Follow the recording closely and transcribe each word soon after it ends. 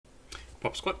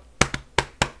Pop Squat,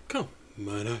 come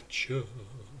on at ya.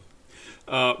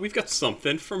 We've got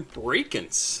something from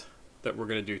Brakence that we're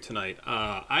going to do tonight.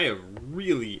 I have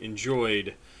really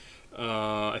enjoyed,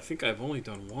 I think I've only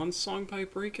done one song by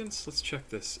Brakence. Let's check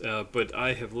this. But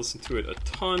I have listened to it a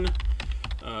ton.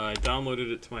 I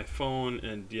downloaded it to my phone,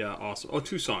 and yeah, awesome. Oh,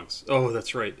 two songs. Oh,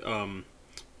 that's right.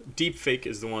 Deep Fake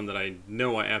is the one that I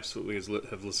know I absolutely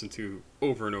have listened to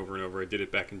over and over and over. I did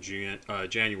it back in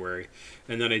January.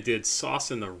 And then I did Sauce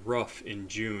in the Rough in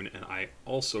June, and I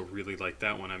also really liked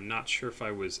that one. I'm not sure if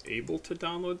I was able to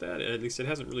download that. At least it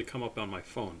hasn't really come up on my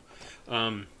phone.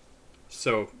 But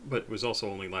it was also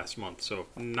only last month, so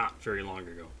not very long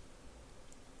ago.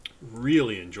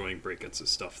 Really enjoying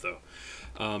Brakence's stuff, though.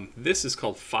 This is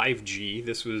called 5G.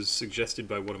 This was suggested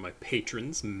by one of my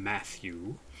patrons,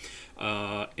 Matthew.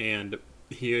 And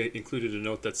he included a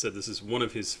note that said this is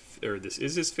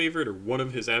his favorite or one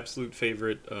of his absolute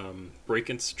favorite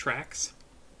Brakence tracks.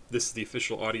 This is the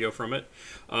official audio from it.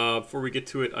 Before we get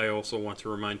to it, I also want to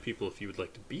remind people, if you would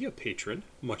like to be a patron,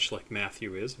 much like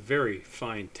Matthew is, very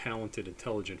fine, talented,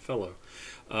 intelligent fellow,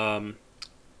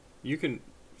 you can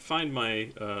find my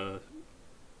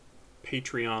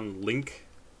Patreon link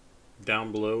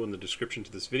down below in the description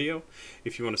to this video.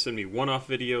 If you want to send me one-off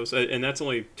videos, and that's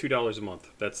only $2 a month.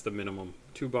 That's the minimum.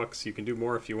 $2. You can do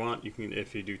more if you want. You can,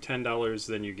 if you do $10,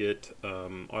 then you get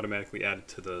automatically added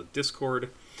to the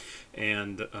Discord,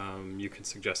 and you can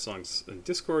suggest songs in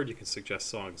Discord. You can suggest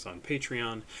songs on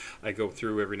Patreon. I go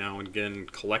through every now and again,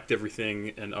 collect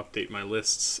everything, and update my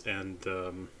lists.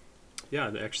 And yeah,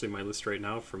 actually my list right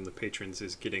now from the patrons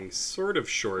is getting sort of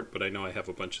short, but I know I have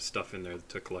a bunch of stuff in there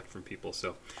to collect from people,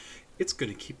 so it's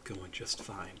going to keep going just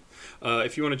fine.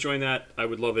 If you want to join that, I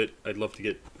would love it. I'd love to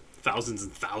get thousands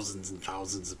and thousands and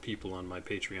thousands of people on my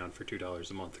Patreon for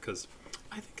 $2 a month, because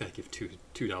I think I give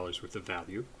 $2 worth of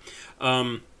value.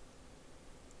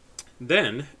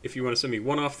 Then, if you want to send me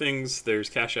one-off things, there's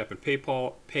CashApp and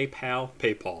PayPal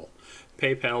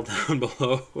down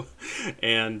below.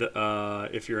 And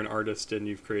if you're an artist and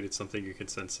you've created something, you can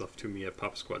send stuff to me at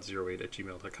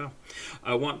papasquatjon@gmail.com.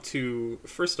 I want to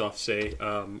first off say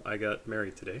I got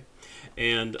married today,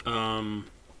 and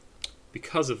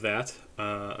because of that,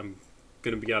 I'm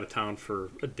going to be out of town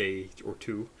for a day or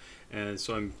two, and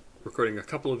so I'm recording a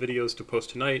couple of videos to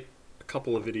post tonight, a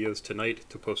couple of videos tonight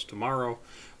to post tomorrow,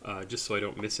 just so I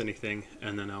don't miss anything,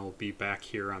 and then I'll be back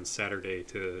here on Saturday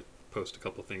to post a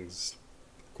couple things,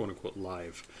 quote-unquote,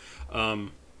 live.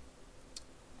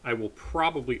 I will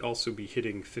probably also be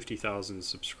hitting 50,000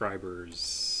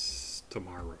 subscribers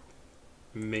tomorrow.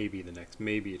 Maybe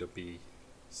it'll be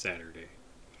Saturday.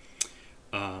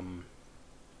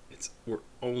 We're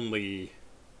only,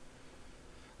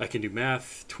 I can do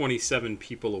math, 27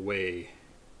 people away.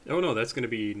 Oh no, that's going to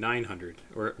be 900.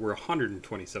 We're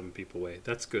 127 people away.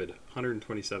 That's good.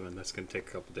 127. That's going to take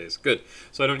a couple days. Good.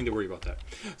 So I don't need to worry about that.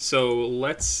 So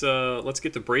let's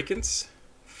get to Brakence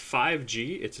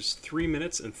 5G. It's just 3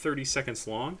 minutes and 30 seconds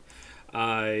long.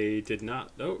 I did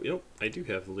not. Oh, yep. I do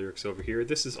have the lyrics over here.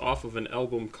 This is off of an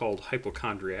album called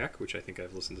Hypochondriac, which I think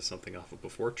I've listened to something off of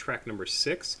before. Track number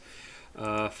 6.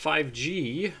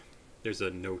 5G. There's a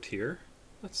note here.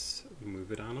 Let's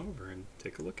move it on over and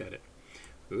take a look at it.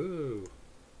 Ooh.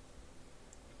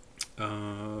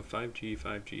 5G.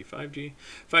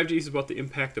 5G is about the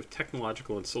impact of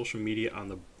technological and social media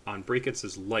on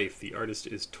Brakence's life. The artist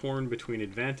is torn between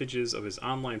advantages of his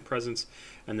online presence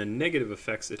and the negative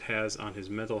effects it has on his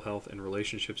mental health and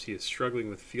relationships. He is struggling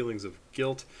with feelings of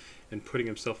guilt and putting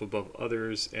himself above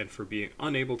others, and for being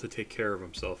unable to take care of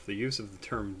himself. The use of the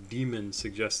term demon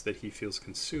suggests that he feels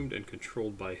consumed and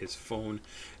controlled by his phone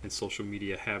and social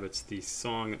media habits. The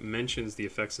song mentions the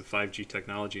effects of 5G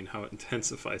technology and how it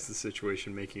intensifies the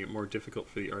situation, making it more difficult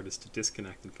for the artist to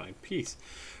disconnect and find peace.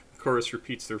 The chorus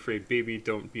repeats the refrain, "Baby,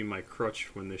 don't be my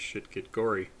crutch when this shit get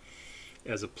gory,"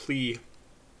 as a plea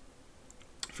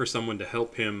for someone to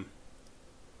help him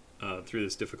through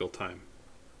this difficult time.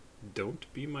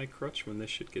 Don't be my crutch when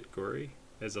this shit get gory,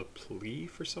 as a plea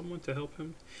for someone to help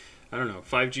him. I don't know.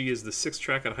 5G is the 6th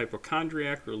track on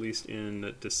Hypochondriac, released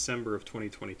in December of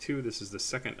 2022. This is the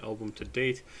 2nd album to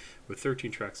date, with 13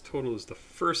 tracks total. Is the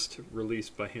first release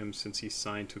by him since he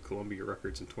signed to Columbia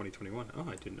Records in 2021. Oh,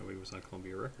 I didn't know he was on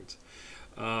Columbia Records.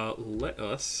 Let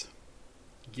us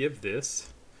give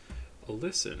this a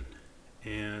listen.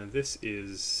 And this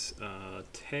is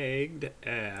tagged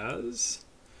as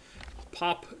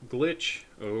pop glitch.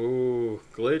 Oh,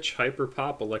 glitch, hyper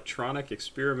pop, electronic,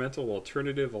 experimental,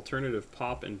 alternative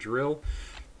pop, and drill.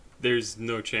 There's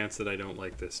no chance that I don't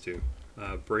like this too.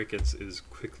 Brakence is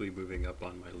quickly moving up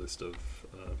on my list of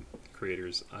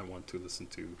creators I want to listen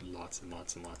to lots and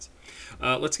lots and lots.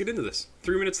 Let's get into this.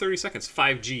 3 minutes 30 seconds.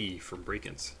 5G from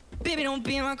Brakence. Baby, don't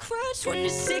be my crush when the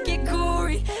sick get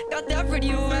gory. Got that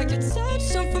radioactive touch,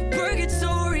 some for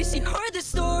purgatory. She heard the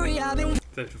story I've been.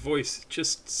 That voice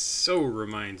just so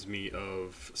reminds me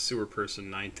of Sewer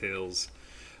Person Ninetales,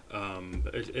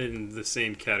 in the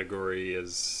same category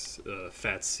as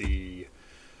Fat C,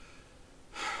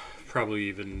 probably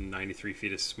even 93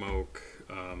 Feet of Smoke.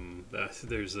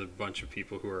 There's a bunch of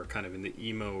people who are kind of in the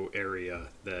emo area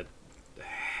that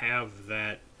have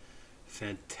that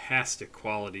fantastic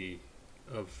quality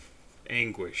of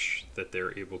anguish that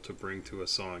they're able to bring to a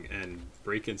song, and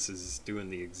Brakence is doing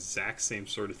the exact same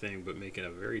sort of thing but making a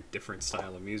very different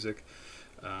style of music.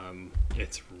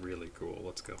 It's really cool.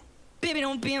 Let's go. Baby,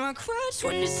 don't be my crush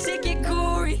when the sick get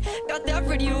gory. Got that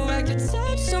radioactive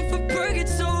touch, some for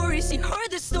purgatory. She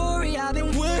heard the story I've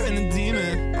been wearing a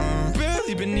demon,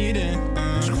 barely been eating,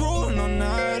 scrolling all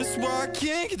night, that's why I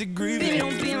can't get the grieving. Baby,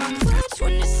 don't be my crush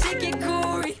when the sick get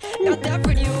gory. Got that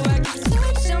radioactive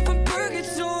touch, some for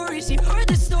purgatory. She heard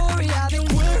the story I've been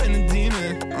wearing a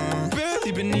demon,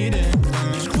 barely been eating,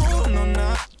 scrolling all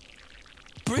night.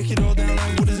 Break it all down,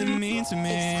 like what does it mean to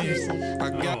me?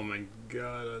 Oh my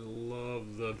god, I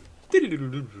love the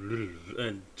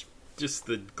and just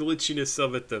the glitchiness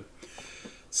of it, the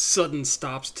sudden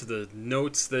stops to the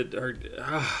notes that are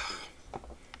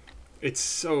it's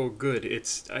so good.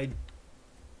 I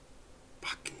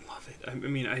fucking love it. I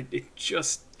mean, it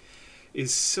just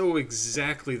is so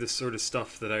exactly the sort of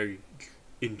stuff that I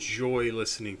enjoy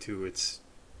listening to. It's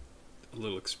a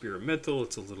little experimental,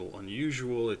 it's a little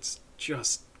unusual, it's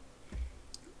just,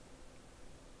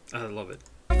 I love it.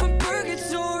 From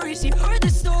purgatory, she heard the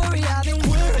story I've been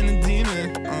wearing a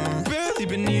demon, barely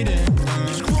been eating,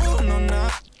 scrolling all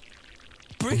night.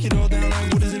 Break it all down,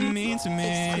 like what does it mean to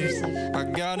me? I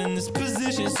got in this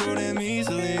position so damn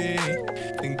easily.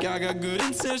 Think I got good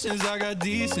intentions, I got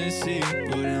decency,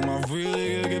 but am I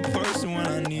really a good person when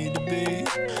I need to be?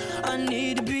 I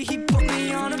need to be. He put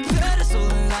me on a pedestal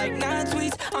and like 9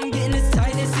 tweets. I'm getting this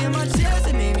tightness in my chest,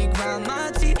 it made me grind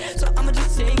my teeth. So I'ma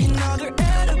just take another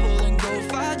edible and go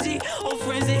 5G. Old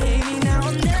friends that hate me now,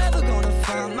 I'm never gonna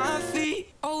find my feet.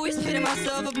 Always pitting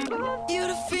myself up, you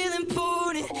to feel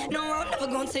important. No, I'm never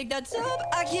gonna take that job,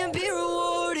 I can't be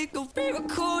rewarded. Go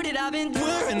re-record it, I've been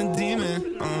wearing a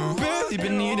demon, barely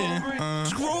been eating,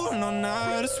 scrolling all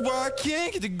night, that's why I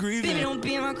can't get the grieving. Baby, don't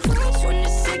be my crush when the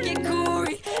sick get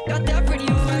gory. Got that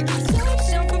radioactive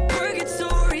touch, I'm from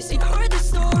purgatory. She heard the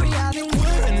story I've been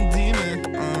wearing a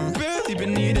demon, barely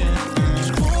been eating,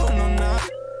 scrolling all night.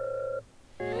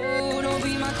 Oh, don't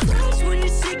be my crush when the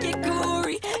sick get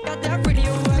gory. Got that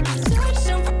radioactive touch,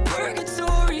 I'm from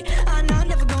purgatory. I'm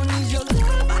never gonna need your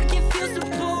love, I can feel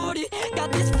supported.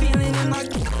 Got this feeling in my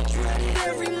gut, dread it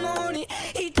every morning.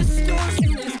 Heat the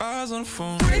storm, eyes on the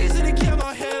phone, raising to get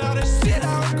my head out of shit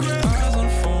I regret. Eyes on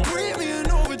the phone, breathing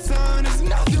in overtime, it's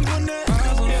nothing but that.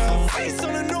 Eyes on the phone, face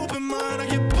on an open mind, I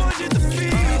get budget to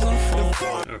feed. Eyes on the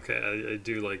phone. Okay, I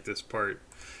do like this part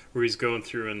where he's going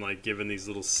through and like giving these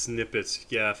little snippets.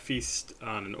 Yeah, feast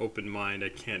on an open mind, I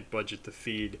can't budget the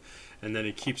feed. And then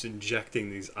he keeps injecting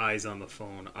these eyes on the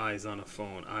phone, eyes on a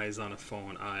phone, eyes on a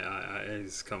phone,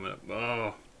 it's coming up.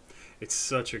 Oh, it's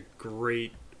such a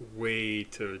great way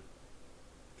to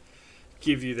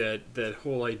give you that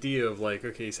whole idea of like,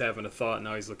 okay, he's having a thought,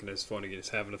 now he's looking at his phone again, he's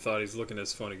having a thought, he's looking at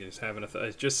his phone again, he's having a thought.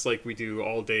 It's just like we do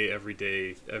all day, every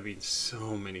day. I mean,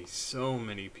 so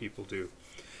many people do.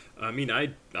 I mean,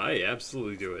 I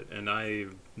absolutely do it, and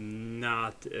I'm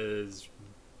not as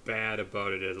bad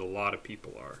about it as a lot of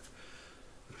people are.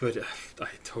 But I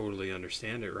totally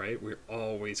understand it, right? We're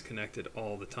always connected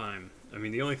all the time. I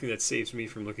mean, the only thing that saves me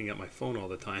from looking at my phone all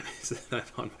the time is that I'm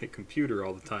on my computer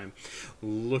all the time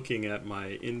looking at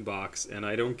my inbox, and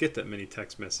I don't get that many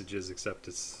text messages except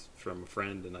it's from a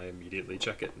friend, and I immediately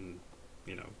check it and,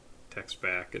 text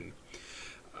back. And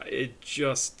it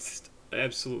just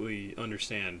absolutely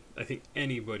understand. I think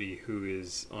anybody who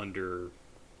is under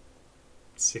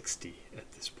 60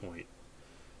 at this point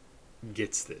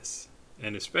gets this.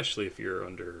 And especially if you're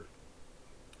under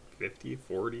 50,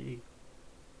 40,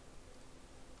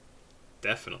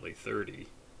 definitely 30,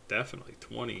 definitely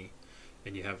 20,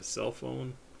 and you have a cell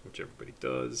phone, which everybody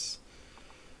does,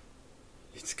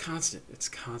 it's constant. It's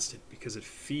constant because it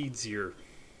feeds your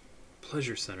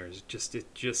pleasure centers. It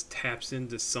just taps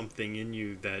into something in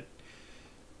you that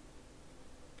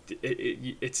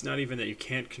it's not even that you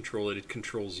can't control it, it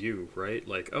controls you, right?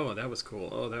 Like, oh, that was cool,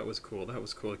 oh, that was cool, that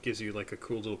was cool. It gives you like a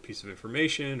cool little piece of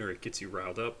information, or it gets you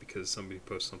riled up because somebody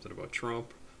posts something about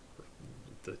Trump,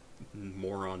 the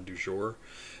moron du jour,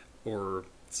 or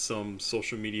some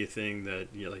social media thing that,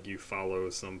 you know, like you follow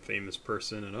some famous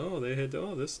person and oh they had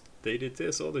oh this they did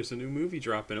this, oh there's a new movie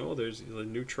dropping, oh there's a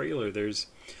new trailer,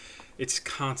 it's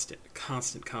constant.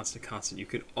 You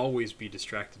can always be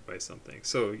distracted by something.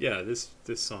 So yeah, this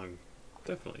song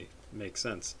definitely makes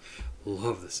sense.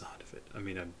 Love the sound of it. I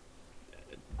mean,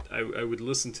 I would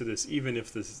listen to this even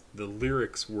if the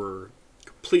lyrics were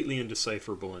completely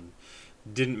indecipherable and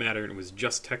didn't matter and it was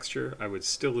just texture. I would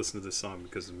still listen to this song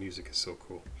because the music is so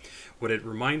cool. What it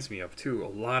reminds me of too, a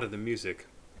lot of the music,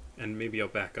 and maybe I'll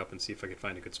back up and see if I can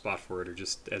find a good spot for it, or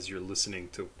just as you're listening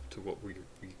to what we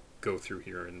go through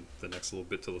here in the next little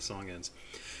bit till the song ends.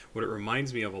 What it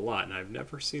reminds me of a lot, and I've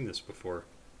never seen this before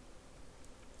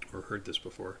or heard this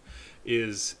before,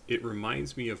 is it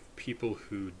reminds me of people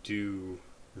who do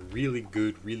really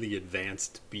good, really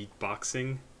advanced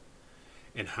beatboxing,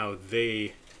 and how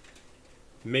they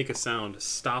make a sound,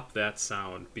 stop that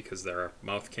sound because their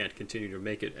mouth can't continue to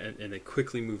make it, and they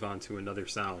quickly move on to another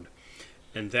sound.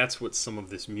 And that's what some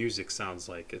of this music sounds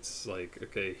like. It's like,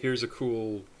 okay, here's a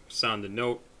cool sound and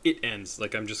note, it ends.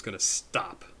 Like, I'm just going to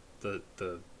stop the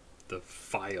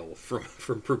file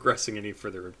from progressing any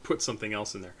further and put something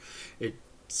else in there. It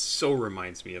so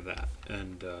reminds me of that.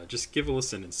 And just give a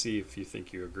listen and see if you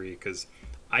think you agree, because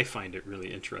I find it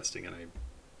really interesting and I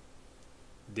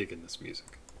dig in this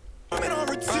music. I'm in on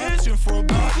retention for a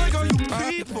buck like all you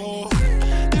people.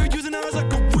 They're using us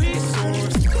like a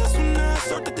resource. That's when I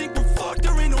start to think we're fucked,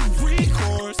 there ain't no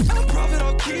recourse. I profit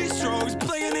off keystrokes,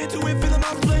 playing into it, feeling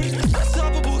my plate.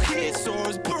 Unstoppable heat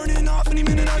source, burning off any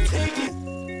minute I take it.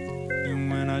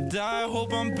 And when I die, I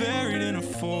hope I'm buried in a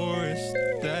forest.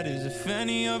 That is, if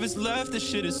any of it's left, this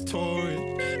shit is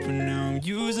torrid. For now, I'm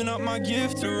using up my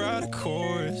gift to write a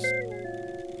chorus.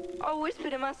 Always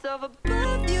putting myself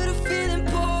above you to feel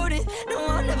important. No,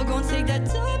 I'm never gonna take that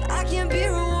time. I can't be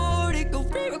rewarded. Go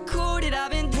re-record it.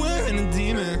 I've been wearing a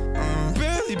demon.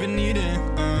 Barely been eating.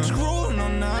 Scrolling all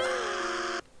night.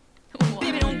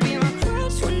 Baby, don't be my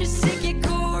crutch when you're sick and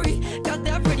gory. Got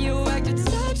that radioactive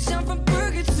touch. I'm from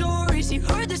purgatory. She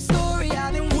heard the story.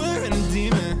 I've been wearing a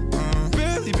demon.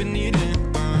 Barely been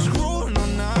eating. Scrolling all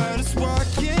night. That's why I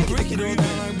can't break it all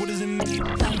down. Like, what does it mean?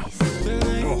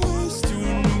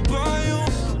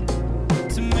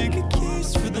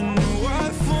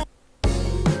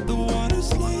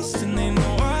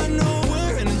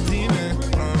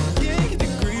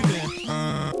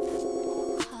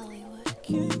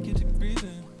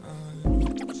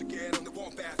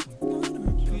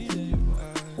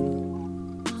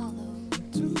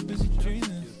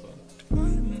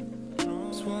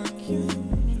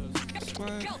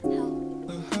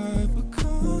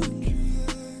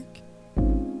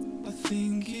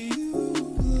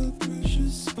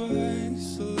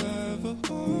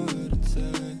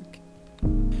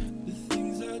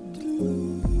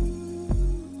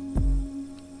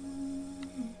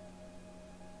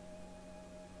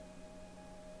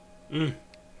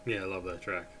 Yeah, I love that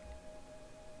track.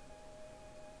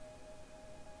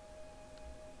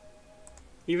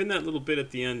 Even that little bit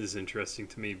at the end is interesting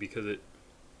to me because it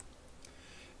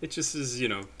just is, you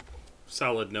know,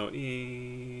 solid note.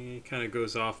 Kind of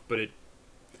goes off, but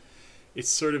it's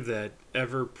sort of that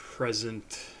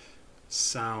ever-present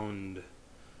sound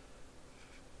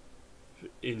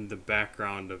in the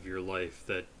background of your life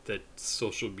that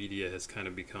social media has kind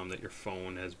of become, that your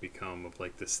phone has become, of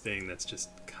like this thing that's just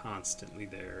constantly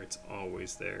there. It's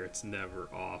always there. It's never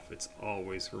off. It's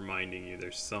always reminding you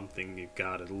there's something you've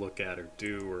got to look at or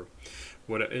do or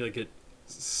what. Like, it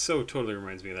so totally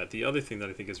reminds me of that. The other thing that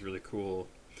I think is really cool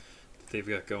that they've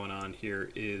got going on here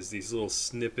is these little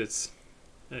snippets.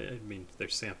 I mean, they're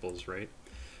samples, right?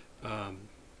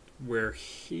 Where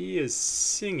he is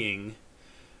singing,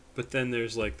 but then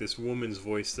there's like this woman's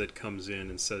voice that comes in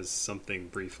and says something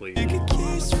briefly.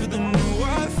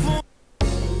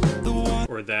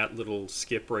 Or that little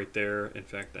skip right there. In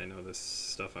fact, I know this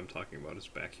stuff I'm talking about is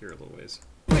back here a little ways.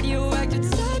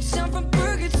 Radioactive touch, I'm from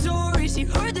purgatory. She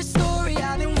heard the story.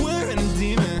 I've been wearing a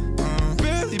demon.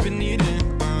 Barely been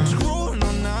eating. Scrolling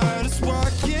all night. That's why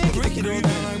I can't break it all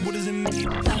down. Like, what does it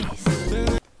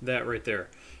mean? That right there.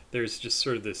 There's just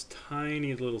sort of this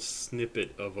tiny little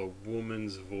snippet of a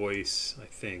woman's voice, I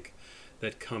think,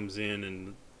 that comes in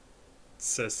and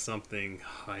says something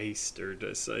heist or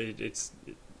does. It's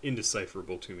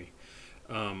indecipherable to me.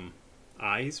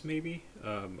 Eyes, maybe?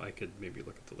 I could maybe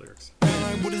look at the lyrics.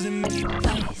 What does it mean?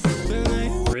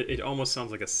 Or it almost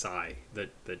sounds like a sigh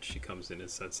that she comes in and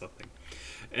said something.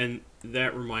 And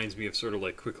that reminds me of sort of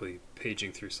like quickly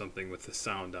paging through something with the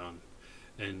sound on.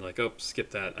 and like, oh,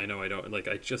 skip that. I know I don't like.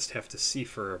 I just have to see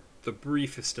for the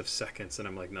briefest of seconds, and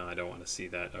I'm like, no, I don't want to see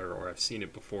that, or I've seen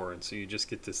it before, and so you just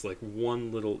get this like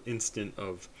one little instant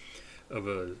of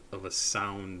a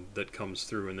sound that comes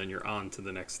through, and then you're on to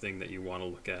the next thing that you want to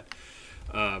look at.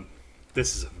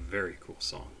 This is a very cool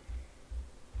song.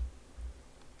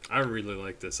 I really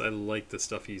like this. I like the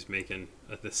stuff he's making.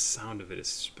 The sound of it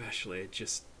especially. It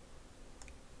just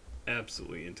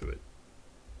absolutely into it.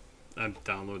 I'm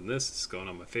downloading this. It's going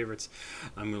on my favorites.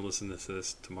 I'm going to listen to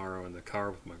this tomorrow in the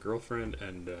car with my girlfriend,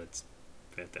 and it's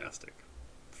fantastic.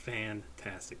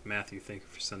 Fantastic. Matthew, thank you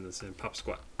for sending this in. Pop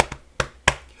Squat.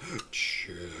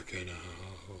 Check it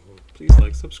out. Please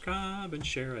like, subscribe, and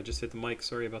share. I just hit the mic.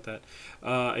 Sorry about that.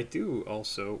 I do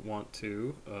also want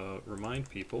to remind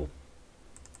people,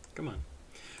 come on,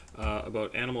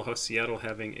 about Animal House Seattle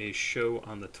having a show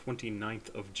on the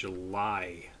 29th of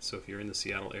July. So if you're in the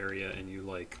Seattle area and you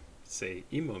like, say,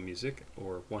 emo music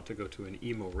or want to go to an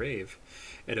emo rave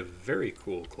at a very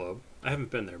cool club, I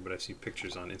haven't been there, but I've seen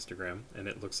pictures on Instagram, and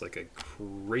it looks like a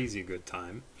crazy good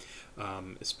time,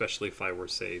 especially if I were,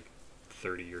 say,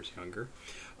 30 years younger.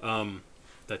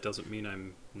 That doesn't mean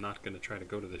I'm not going to try to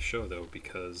go to the show, though,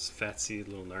 because Fat Seed,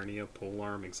 Little Narnia,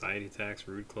 Polearm, Anxiety Attacks,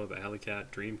 Rude Club, Alley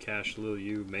Cat, Dream Cash, Lil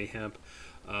U, Mayhemp.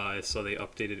 I saw they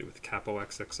updated it with Capo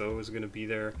XXO is going to be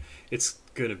there. It's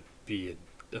going to be an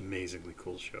amazingly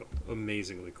cool show.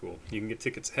 Amazingly cool. You can get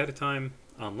tickets ahead of time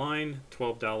online,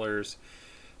 $12,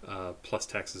 plus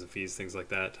taxes and fees, things like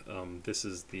that. This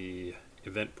is the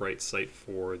Eventbrite site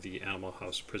for the Animal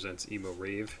House Presents Emo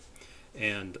Rave,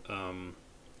 and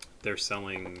they're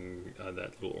selling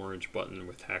that little orange button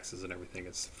with taxes and everything.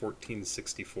 It's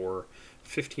 $14.64,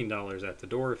 $15 at the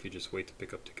door if you just wait to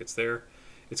pick up tickets there.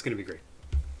 It's going to be great.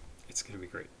 It's going to be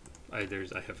great. I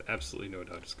have absolutely no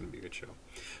doubt it's going to be a good show.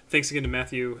 Thanks again to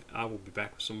Matthew. I will be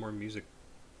back with some more music.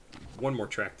 One more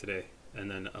track today, and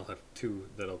then I'll have two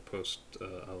that I'll post.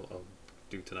 I'll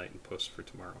do tonight and post for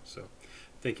tomorrow. So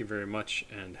thank you very much,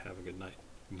 and have a good night.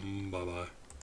 Bye-bye.